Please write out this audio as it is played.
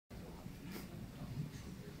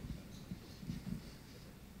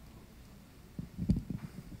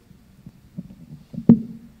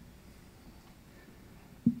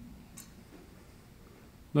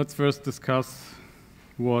Let's first discuss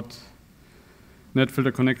what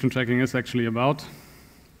Netfilter connection tracking is actually about.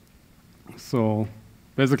 So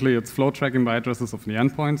basically, it's flow tracking by addresses of the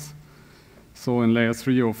endpoints. So in layer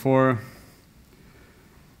 3 or 4,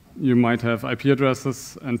 you might have IP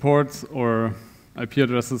addresses and ports, or IP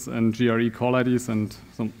addresses and GRE call IDs and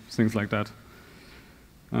some things like that.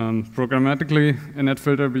 Programmatically, in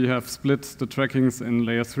Netfilter, we have split the trackings in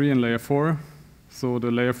layer 3 and layer 4. So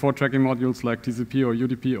the layer 4 tracking modules like TCP or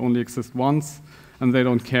UDP only exist once, and they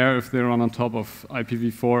don't care if they run on top of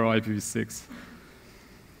IPv4 or IPv6.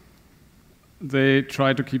 They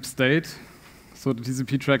try to keep state. So the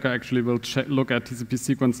TCP tracker actually will look at TCP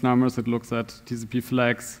sequence numbers. It looks at TCP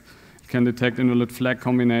flags. It can detect invalid flag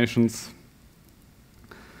combinations.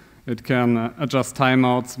 It can adjust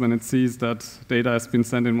timeouts when it sees that data has been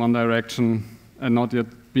sent in one direction and not yet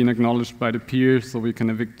been acknowledged by the peer, so we can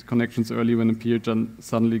evict connections early when the peer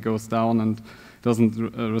suddenly goes down and doesn't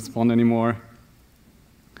respond anymore.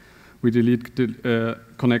 We delete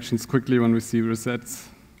connections quickly when we see resets,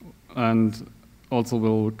 and also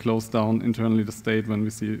will close down internally the state when we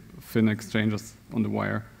see FIN exchanges on the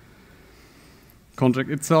wire. Contract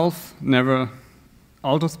itself never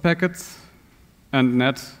alters packets, and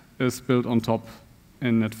net is built on top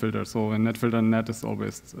in Netfilter. So in Netfilter, net is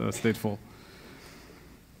always stateful.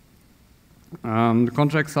 The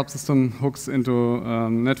contract subsystem hooks into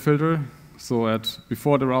Netfilter, so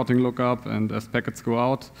before the routing lookup and as packets go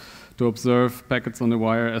out, to observe packets on the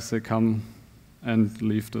wire as they come and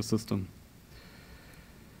leave the system.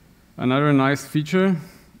 Another nice feature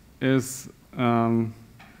is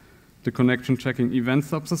the connection tracking event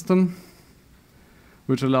subsystem,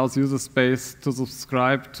 which allows user space to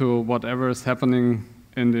subscribe to whatever is happening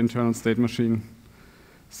in the internal state machine.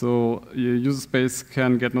 So your user space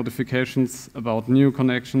can get notifications about new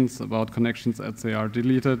connections, about connections as they are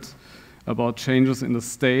deleted, about changes in the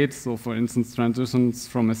state. So for instance, transitions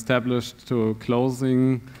from established to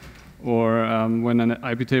closing, or when an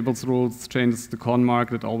IP tables rules changes the con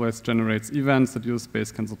mark, it always generates events that user space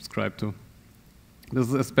can subscribe to. This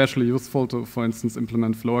is especially useful to, for instance,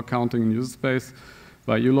 implement flow accounting in user space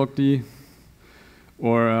by ulogd,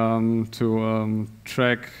 or to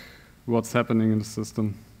track what's happening in the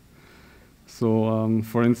system. So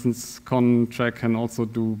for instance, contract can also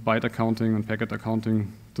do byte accounting and packet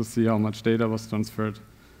accounting to see how much data was transferred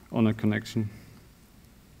on a connection.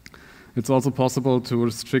 It's also possible to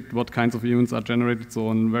restrict what kinds of events are generated. So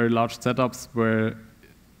in very large setups where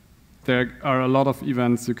there are a lot of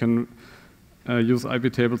events, you can use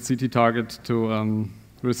IP table CT target to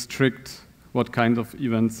restrict what kind of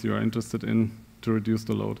events you are interested in to reduce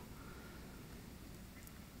the load.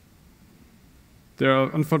 There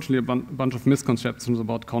are unfortunately a bunch of misconceptions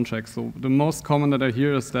about contracts. So the most common that I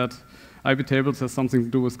hear is that IP tables has something to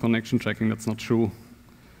do with connection tracking. That's not true.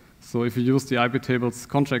 So if you use the IP tables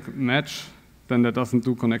contract match, then that doesn't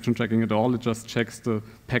do connection tracking at all. It just checks the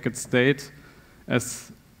packet state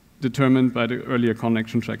as determined by the earlier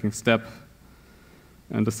connection tracking step.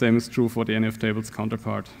 And the same is true for the NF tables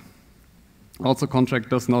counterpart. Also, contract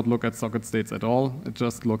does not look at socket states at all. It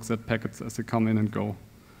just looks at packets as they come in and go.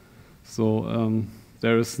 So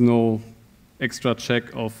there is no extra check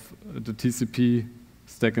of the TCP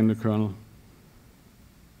stack in the kernel.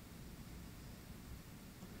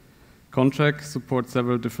 Contract supports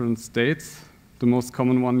several different states. The most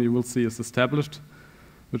common one you will see is established,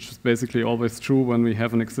 which is basically always true when we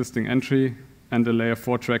have an existing entry and the layer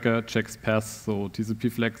 4 tracker checks paths, so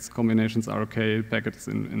TCP flags combinations are okay, packets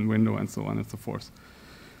in window, and so on and so forth.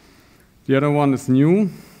 The other one is new,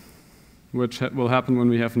 which will happen when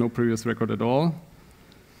we have no previous record at all.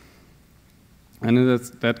 And in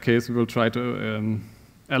that case, we will try to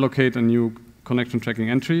allocate a new connection tracking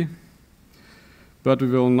entry, but we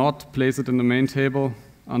will not place it in the main table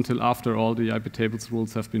until after all the IP tables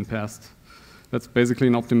rules have been passed. That's basically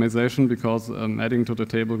an optimization because adding to the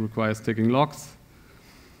table requires taking logs.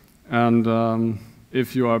 And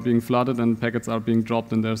if you are being flooded and packets are being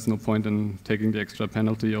dropped, then there's no point in taking the extra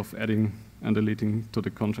penalty of adding and deleting to the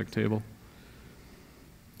contract table.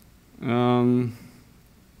 In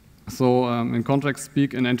contract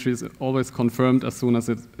speak, an entry is always confirmed as soon as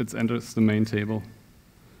it enters the main table.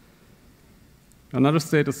 Another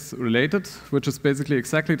state is related, which is basically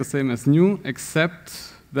exactly the same as new,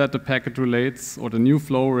 except that the packet relates, or the new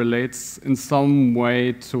flow relates in some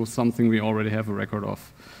way to something we already have a record of.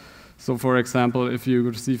 So for example, if you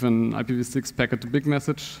receive an IPv6 packet to big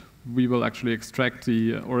message, we will actually extract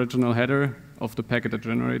the original header of the packet that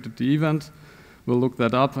generated the event. We'll look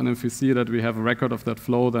that up, and if we see that we have a record of that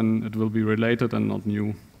flow, then it will be related and not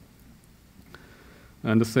new.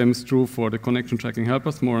 And the same is true for the connection tracking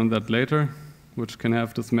helpers, more on that later. which can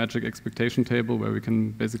have this magic expectation table where we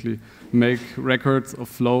can basically make records of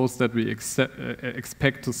flows that we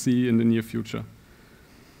expect to see in the near future.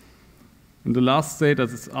 And the last state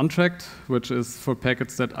is untracked, which is for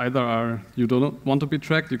packets that either you don't want to be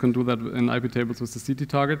tracked, you can do that in IP tables with the CT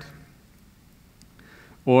target,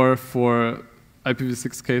 or for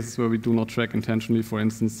IPv6 cases where we do not track intentionally, for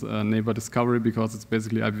instance, neighbor discovery, because it's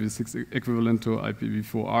basically IPv6 equivalent to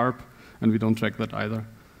IPv4 ARP, and we don't track that either.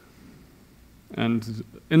 And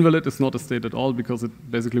invalid is not a state at all, because it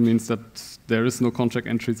basically means that there is no contract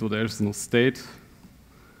entry, so there is no state.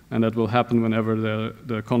 And that will happen whenever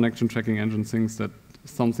the connection tracking engine thinks that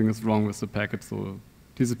something is wrong with the packet. So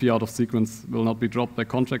TCP out of sequence will not be dropped by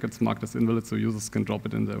contract, it's marked as invalid, so users can drop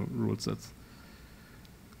it in their rule sets.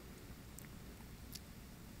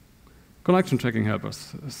 Connection tracking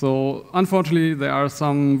helpers. So unfortunately, there are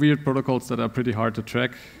some weird protocols that are pretty hard to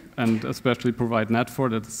track, and especially provide NAT for.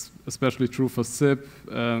 That's especially true for SIP,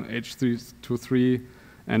 H323,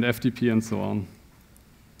 and FTP, and so on.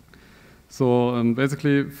 So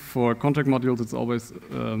basically, for contract modules, it's always,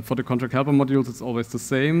 for the contract helper modules, it's always the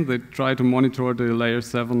same. They try to monitor the layer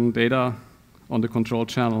 7 data on the control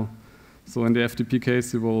channel. So in the FTP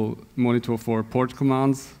case, you will monitor for port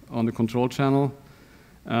commands on the control channel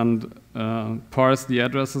and parse the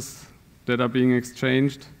addresses that are being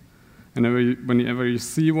exchanged. And whenever you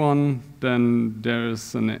see one, then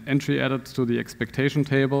there's an entry added to the expectation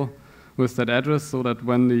table with that address, so that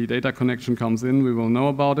when the data connection comes in, we will know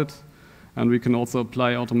about it. And we can also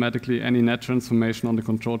apply automatically any NAT transformation on the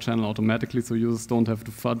control channel automatically, so users don't have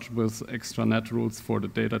to fudge with extra NAT rules for the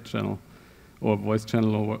data channel or voice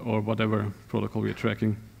channel or whatever protocol we're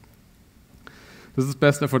tracking. This is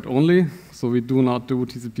best effort only, so we do not do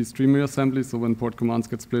TCP stream reassembly, so when port commands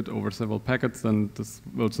get split over several packets, then this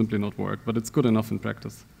will simply not work, but it's good enough in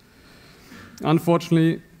practice.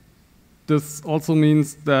 Unfortunately, this also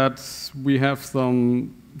means that we have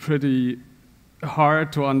some pretty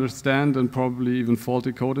hard to understand and probably even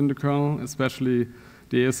faulty code in the kernel, especially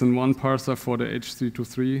the ASN1 parser for the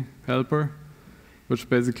H323 helper, which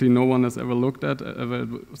basically no one has ever looked at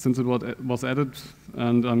since it was added,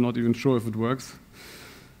 and I'm not even sure if it works.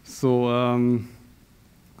 So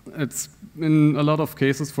it's in a lot of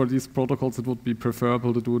cases for these protocols, it would be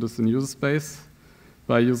preferable to do this in user space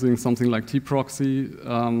by using something like tproxy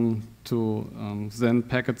to send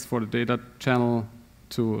packets for the data channel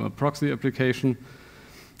to a proxy application.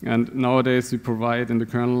 And nowadays we provide in the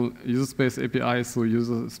kernel user space API, so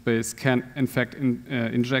user space can in fact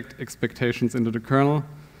inject expectations into the kernel.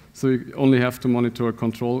 So you only have to monitor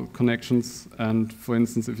control connections, and for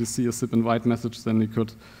instance, if you see a SIP invite message, then you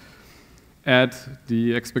could add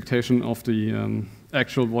the expectation of the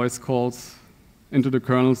actual voice calls into the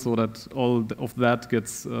kernel, so that all of that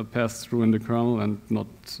gets passed through in the kernel and not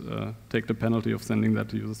take the penalty of sending that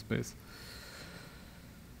to user space.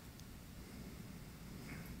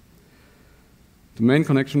 The main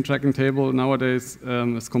connection tracking table nowadays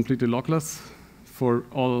is completely lockless for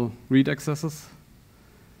all read accesses.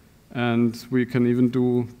 And we can even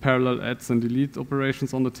do parallel adds and delete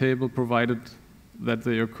operations on the table, provided that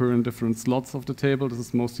they occur in different slots of the table. This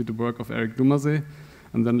is mostly the work of Eric Dumazy,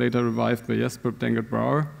 and then later revived by Jesper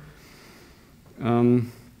Dengert-Brouwer.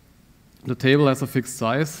 The table has a fixed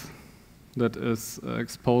size that is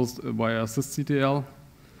exposed via sysctl,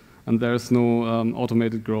 and there is no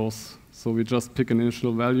automated growth. So we just pick an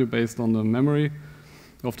initial value based on the memory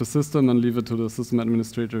of the system and leave it to the system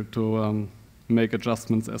administrator to make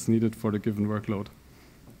adjustments as needed for the given workload.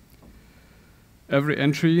 Every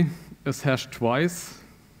entry is hashed twice,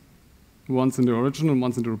 once in the origin and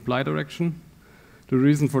once in the reply direction. The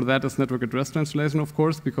reason for that is network address translation, of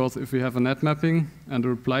course, because if we have a net mapping and the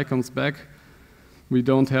reply comes back, we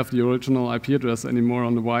don't have the original IP address anymore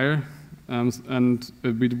on the wire. And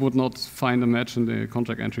we would not find a match in the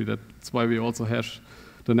contract entry. That's why we also hash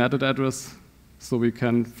the netted address, so we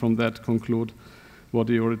can, from that, conclude what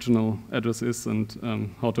the original address is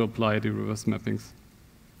and how to apply the reverse mappings.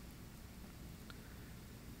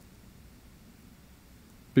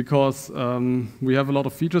 Because we have a lot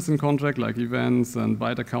of features in contract, like events and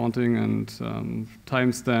byte accounting and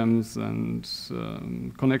timestamps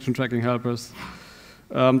and connection tracking helpers.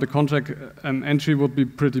 The contract entry would be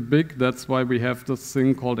pretty big. That's why we have this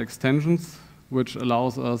thing called extensions, which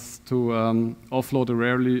allows us to offload the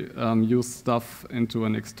rarely used stuff into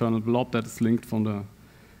an external blob that is linked from the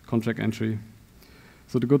contract entry.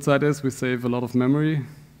 So the good side is we save a lot of memory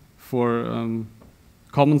for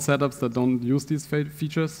common setups that don't use these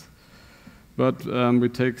features. But we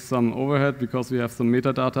take some overhead because we have some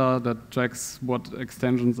metadata that tracks what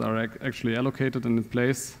extensions are actually allocated and in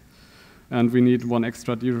place. and we need one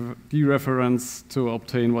extra dereference to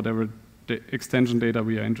obtain whatever extension data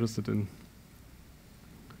we are interested in.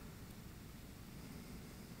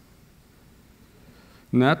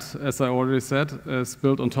 Net, as I already said, is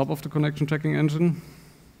built on top of the connection checking engine,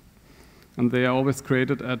 and they are always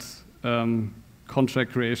created at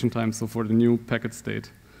contract creation time, so for the new packet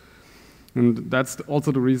state. And that's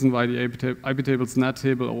also the reason why the iptable's net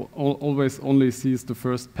table always only sees the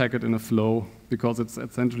first packet in a flow, because it's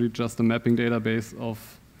essentially just a mapping database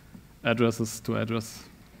of addresses to address.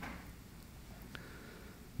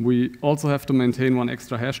 We also have to maintain one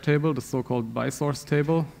extra hash table, the so-called by source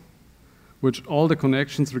table, which all the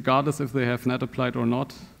connections, regardless if they have net applied or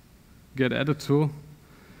not, get added to,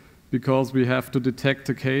 because we have to detect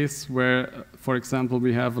a case where, for example,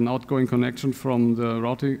 we have an outgoing connection from the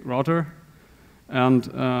router, and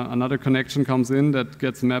another connection comes in that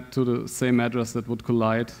gets mapped to the same address that would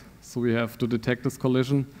collide. So we have to detect this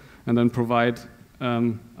collision and then provide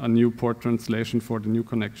a new port translation for the new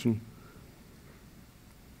connection.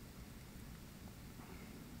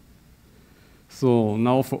 So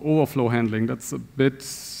now for overflow handling, that's a bit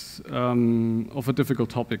of a difficult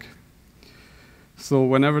topic. So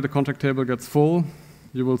whenever the contract table gets full,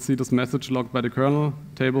 you will see this message logged by the kernel,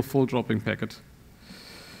 table full dropping packet.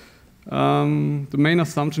 The main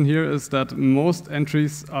assumption here is that most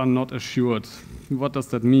entries are not assured. What does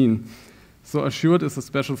that mean? So assured is a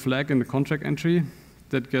special flag in the contract entry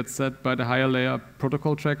that gets set by the higher layer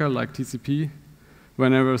protocol tracker like TCP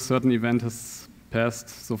whenever a certain event has passed.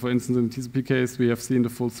 So for instance, in the TCP case, we have seen the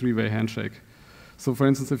full three-way handshake. So for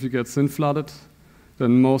instance, if you get SYN flooded,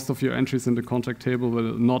 then most of your entries in the contract table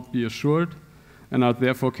will not be assured and are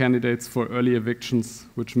therefore candidates for early evictions,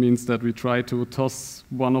 which means that we try to toss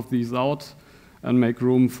one of these out and make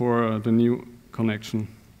room for the new connection.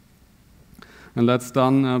 And that's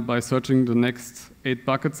done by searching the next 8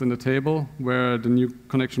 buckets in the table where the new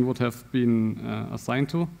connection would have been assigned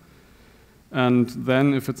to. And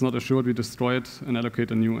then, if it's not assured, we destroy it and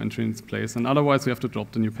allocate a new entry in its place. And otherwise, we have to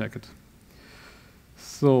drop the new packet.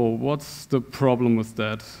 So what's the problem with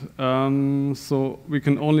that? So we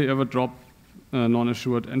can only ever drop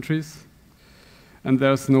non-assured entries. And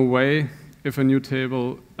there's no way, if a new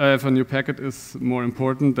packet is more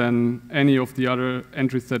important than any of the other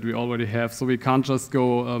entries that we already have. So we can't just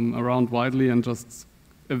go around widely and just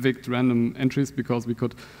evict random entries, because we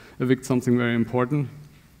could evict something very important.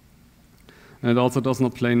 And it also does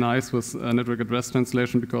not play nice with network address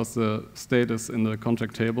translation, because the state is in the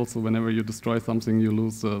contract table. So whenever you destroy something, you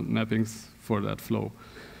lose the mappings for that flow.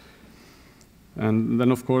 And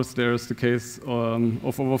then, of course, there's the case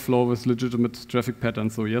of overflow with legitimate traffic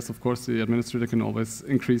patterns. So yes, of course, the administrator can always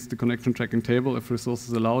increase the connection tracking table if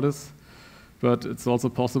resources allow this. But it's also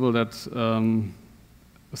possible that some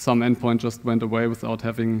endpoint just went away without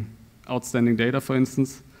having outstanding data, for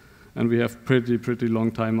instance. And we have pretty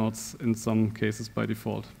long timeouts in some cases by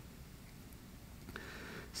default.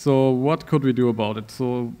 So what could we do about it?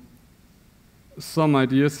 So some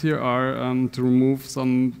ideas here are to remove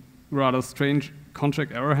some rather strange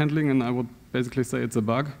contract error handling, and I would basically say it's a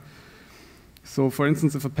bug. So for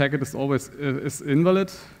instance, if a packet is invalid,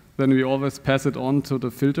 then we always pass it on to the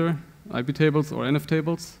filter, IP tables or NF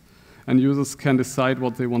tables, and users can decide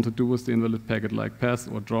what they want to do with the invalid packet, like pass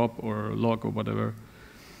or drop or log or whatever.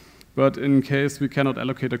 But in case we cannot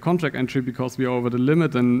allocate a contract entry because we are over the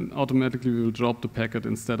limit, then automatically we will drop the packet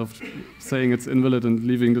instead of saying it's invalid and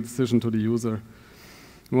leaving the decision to the user.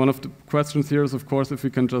 One of the questions here is, of course, if we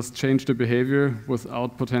can just change the behavior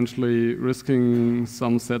without potentially risking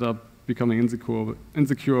some setup becoming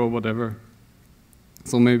insecure or whatever.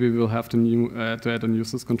 So maybe we'll have to add a new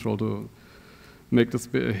syscontrol to make this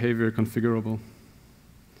behavior configurable.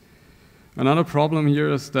 Another problem here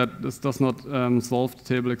is that this does not solve the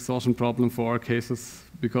table exhaustion problem for our cases,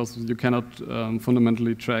 because you cannot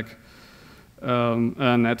fundamentally track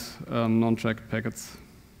net non-tracked packets.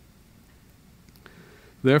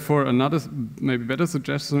 Therefore, another maybe better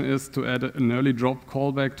suggestion is to add an early drop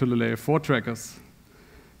callback to the layer 4 trackers.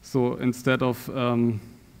 So instead of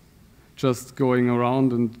just going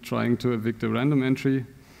around and trying to evict a random entry,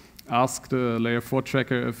 ask the layer 4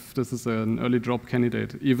 tracker if this is an early drop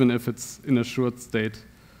candidate, even if it's in a assured state.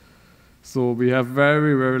 So we have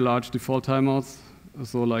very large default timeouts,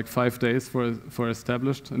 so like 5 days for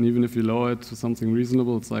established, and even if you lower it to something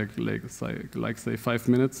reasonable, it's like say 5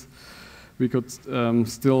 minutes, we could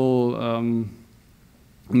still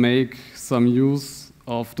make some use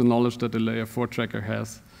of the knowledge that the layer 4 tracker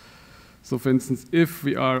has. So for instance, if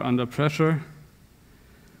we are under pressure,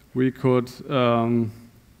 we could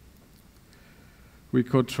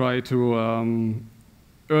try to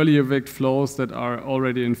early evict flows that are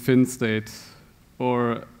already in fin state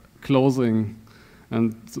or closing.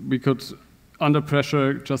 And we could, under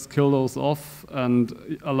pressure, just kill those off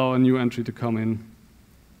and allow a new entry to come in.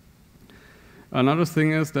 Another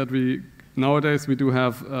thing is that nowadays we do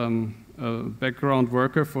have a background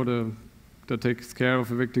worker that takes care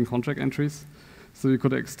of evicting contract entries. So you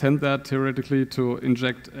could extend that theoretically to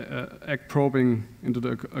inject ACK probing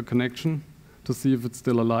into a connection to see if it's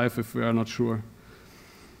still alive if we are not sure.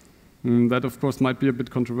 That, of course, might be a bit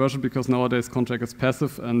controversial because nowadays contract is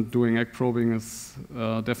passive and doing ACK probing is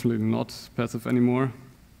definitely not passive anymore.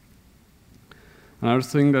 Another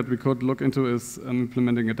thing that we could look into is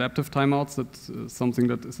implementing adaptive timeouts. That's something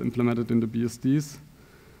that is implemented in the BSDs.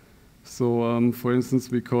 So, for instance,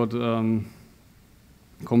 we could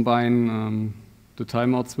combine the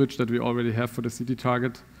timeout switch that we already have for the CT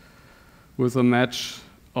target with a match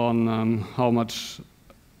on how much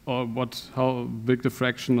or how big the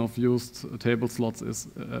fraction of used table slots is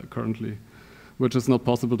currently, which is not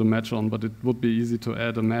possible to match on, but it would be easy to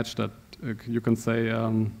add a match that you can say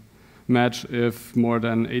match if more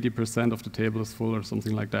than 80% of the table is full or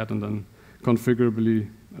something like that, and then configurably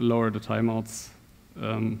lower the timeouts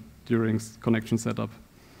during connection setup.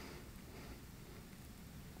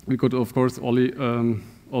 We could, of course,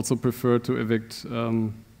 also prefer to evict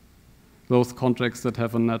those contracts that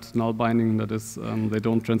have a net null binding, that is, they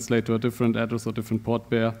don't translate to a different address or different port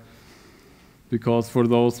pair, because for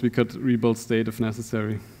those we could rebuild state if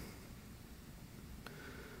necessary.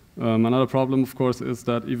 Another problem, of course, is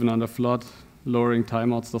that even under flood, lowering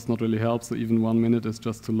timeouts does not really help, so even 1 minute is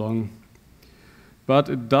just too long. But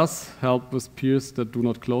it does help with peers that do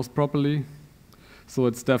not close properly, so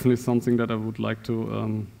it's definitely something that I would like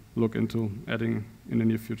to look into adding in the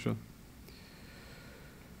near future.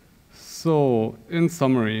 So, in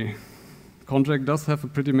summary, contract does have a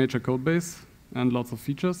pretty major code base and lots of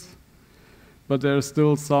features, but there's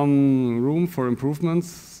still some room for improvements.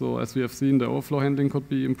 So as we have seen, the overflow handling could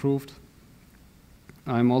be improved.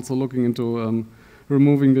 I'm also looking into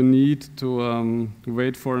removing the need to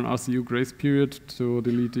wait for an RCU grace period to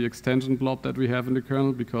delete the extension blob that we have in the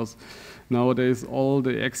kernel, because nowadays all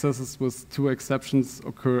the accesses with 2 exceptions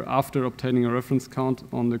occur after obtaining a reference count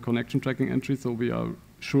on the connection tracking entry, so we are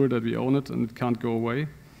sure that we own it and it can't go away.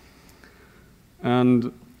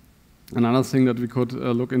 And another thing that we could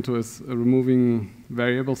look into is removing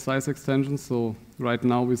variable size extensions. So right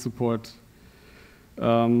now we support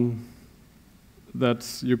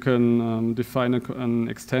that you can define an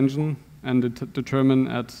extension and determine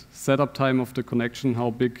at setup time of the connection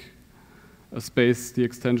how big a space the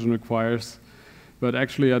extension requires. But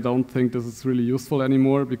actually I don't think this is really useful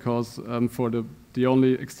anymore, because for the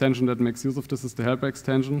only extension that makes use of this is the helper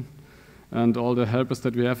extension. And all the helpers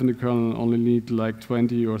that we have in the kernel only need like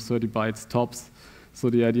 20 or 30 bytes tops. So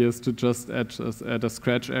the idea is to just add a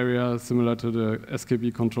scratch area similar to the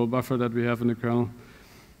SKB control buffer that we have in the kernel,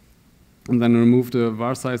 and then remove the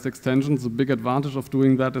var size extensions. The big advantage of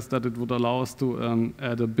doing that is that it would allow us to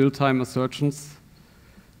add a build time assertions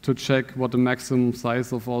to check what the maximum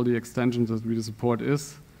size of all the extensions that we support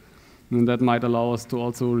is. And that might allow us to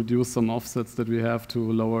also reduce some offsets that we have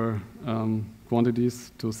to lower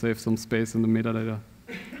quantities to save some space in the metadata.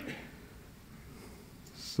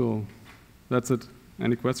 So that's it.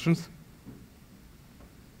 Any questions?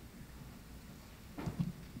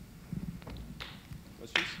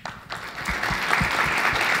 Questions?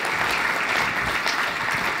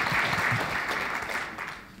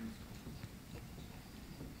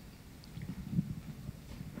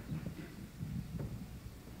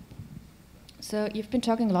 So you've been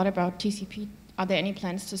talking a lot about TCP. Are there any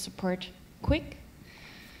plans to support Quick?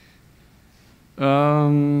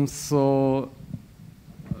 Not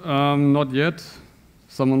yet.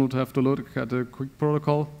 Someone would have to look at the Quick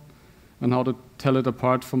protocol and how to tell it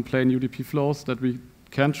apart from plain UDP flows that we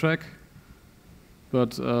can track.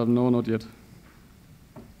 But no, not yet.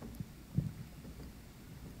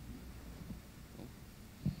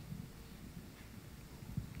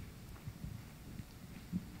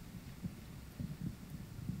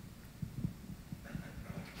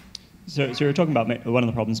 So you're talking about one of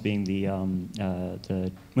the problems being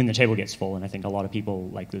when the table gets full, and I think a lot of people,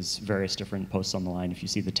 like, there's various different posts on the line. If you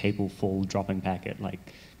see the table full dropping packet, like,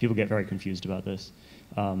 people get very confused about this.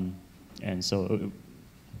 And so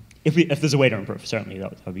if there's a way to improve, certainly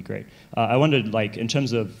that would be great. I wondered, like, in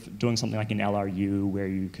terms of doing something like an LRU where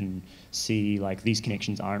you can see, like, these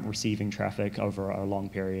connections aren't receiving traffic over a long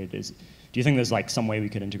period, do you think there's, like, some way we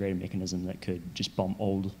could integrate a mechanism that could just bump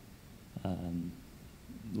old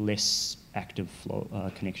less active flow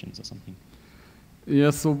connections or something?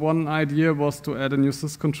 Yeah, so one idea was to add a new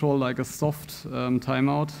syscontrol, like a soft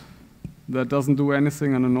timeout that doesn't do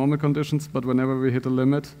anything under normal conditions, but whenever we hit a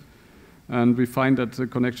limit and we find that the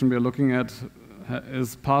connection we are looking at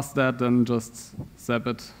is past that, then just zap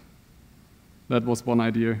it. That was one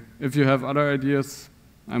idea. If you have other ideas,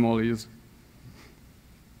 I'm all ears.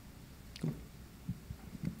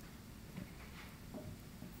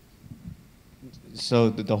 So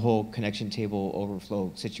the whole connection table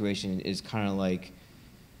overflow situation is kind of like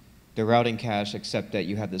the routing cache, except that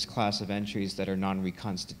you have this class of entries that are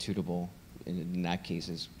non-reconstitutable in that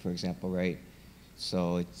cases, for example, right?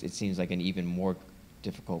 So it seems like an even more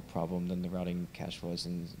difficult problem than the routing cache was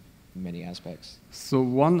in many aspects. So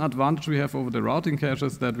one advantage we have over the routing cache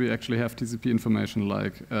is that we actually have TCP information,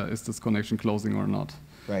 like is this connection closing or not?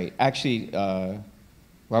 Right. Actually,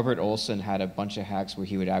 Robert Olson had a bunch of hacks where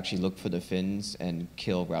he would actually look for the fins and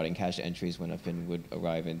kill routing cache entries when a fin would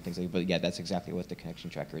arrive and things like that. But yeah, that's exactly what the connection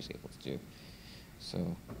tracker is able to do.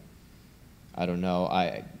 So I don't know.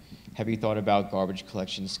 Have you thought about garbage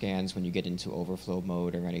collection scans when you get into overflow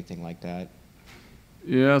mode or anything like that?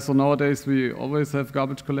 Yeah, so nowadays we always have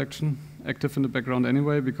garbage collection active in the background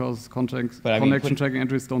anyway because connection tracking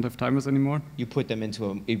entries don't have timers anymore. You put it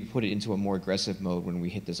into a more aggressive mode when we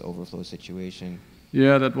hit this overflow situation.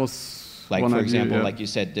 Yeah, that was like, one for idea, example, yeah. like you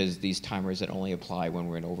said, there's these timers that only apply when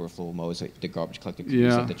we're in overflow mode, so the garbage collector can Yeah.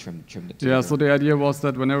 use it to trim the table. Yeah, so the idea was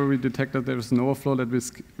that whenever we detect that there is an overflow, that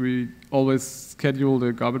we always schedule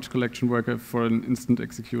the garbage collection worker for an instant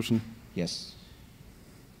execution. Yes.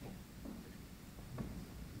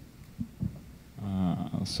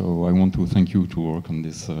 So I want to thank you to work on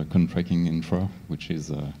this con-tracking infra, which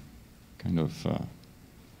is kind of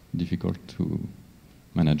difficult to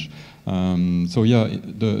manage. So yeah,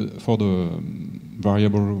 for the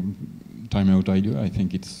variable timeout idea, I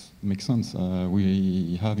think it makes sense.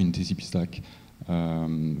 We have in TCP stack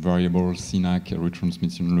variable CNAC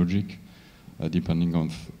retransmission logic, depending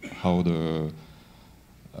on how the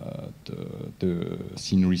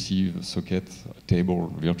SYN receive socket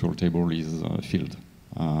table, virtual table is filled.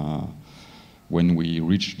 When we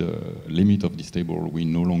reach the limit of this table, we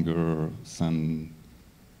no longer send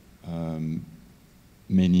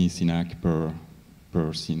many SYNAC per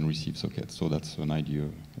SYN receive socket. So that's an idea,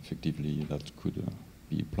 effectively, that could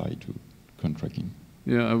be applied to con-tracking.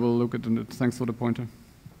 Yeah, I will look at it. Thanks for the pointer.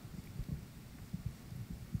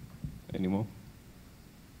 Any more?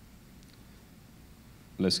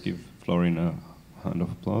 Let's give Florian a hand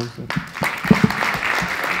of applause.